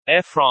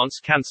Air France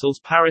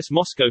cancels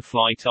Paris-Moscow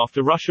flight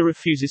after Russia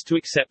refuses to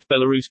accept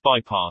Belarus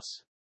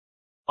bypass.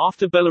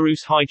 After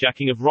Belarus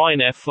hijacking of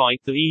Ryanair flight,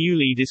 the EU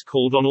leaders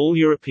called on all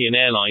European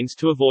airlines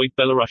to avoid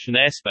Belarusian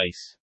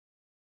airspace.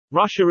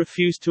 Russia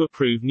refused to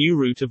approve new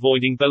route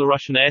avoiding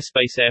Belarusian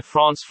airspace. Air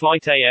France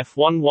flight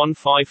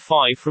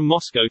AF1155 from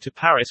Moscow to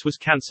Paris was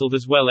cancelled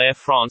as well. Air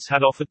France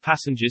had offered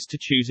passengers to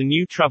choose a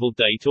new travel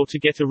date or to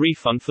get a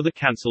refund for the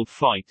cancelled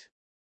flight.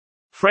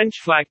 French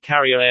flag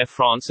carrier Air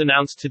France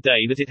announced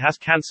today that it has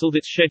cancelled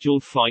its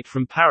scheduled flight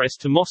from Paris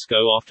to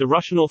Moscow after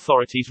Russian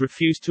authorities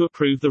refused to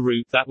approve the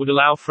route that would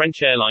allow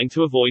French airline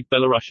to avoid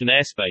Belarusian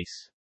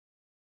airspace.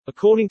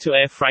 According to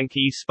Air France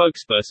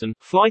spokesperson,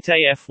 flight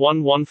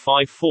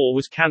AF1154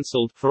 was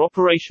cancelled, for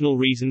operational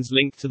reasons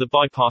linked to the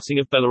bypassing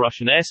of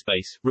Belarusian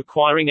airspace,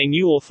 requiring a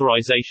new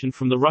authorization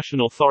from the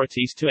Russian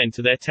authorities to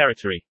enter their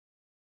territory.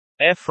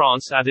 Air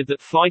France added that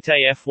flight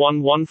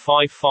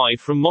AF1155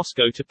 from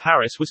Moscow to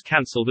Paris was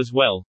cancelled as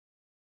well.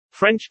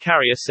 French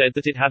carrier said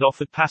that it had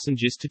offered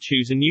passengers to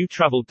choose a new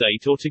travel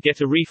date or to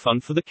get a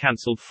refund for the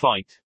cancelled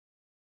flight.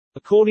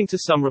 According to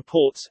some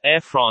reports,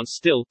 Air France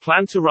still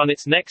planned to run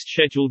its next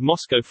scheduled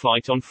Moscow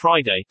flight on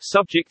Friday,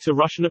 subject to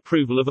Russian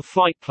approval of a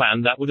flight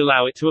plan that would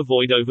allow it to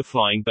avoid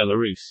overflying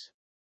Belarus.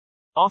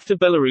 After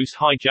Belarus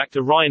hijacked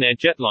a Ryanair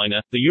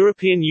jetliner, the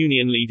European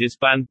Union leaders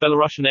banned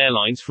Belarusian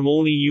airlines from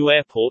all EU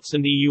airports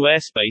and EU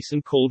airspace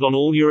and called on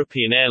all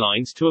European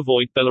airlines to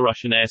avoid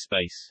Belarusian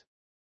airspace.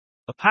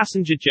 A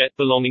passenger jet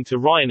belonging to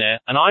Ryanair,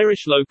 an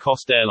Irish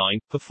low-cost airline,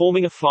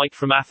 performing a flight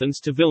from Athens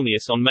to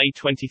Vilnius on May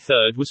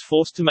 23, was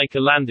forced to make a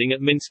landing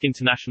at Minsk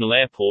International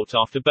Airport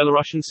after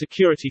Belarusian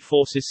security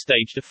forces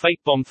staged a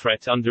fake bomb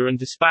threat under and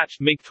dispatched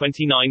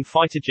MiG-29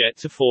 fighter jet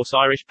to force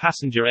Irish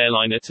passenger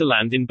airliner to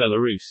land in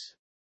Belarus.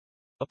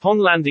 Upon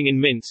landing in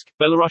Minsk,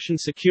 Belarusian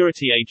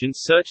security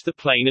agents searched the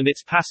plane and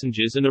its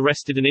passengers and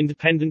arrested an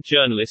independent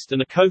journalist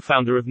and a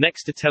co-founder of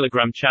Nexta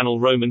Telegram channel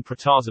Roman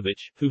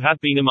Protasevich, who had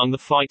been among the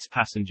flight's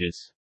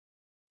passengers.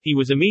 He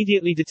was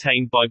immediately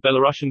detained by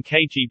Belarusian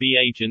KGB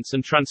agents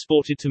and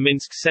transported to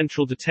Minsk's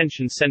Central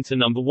Detention Center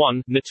No.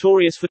 1,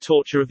 notorious for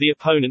torture of the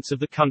opponents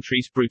of the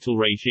country's brutal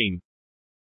regime.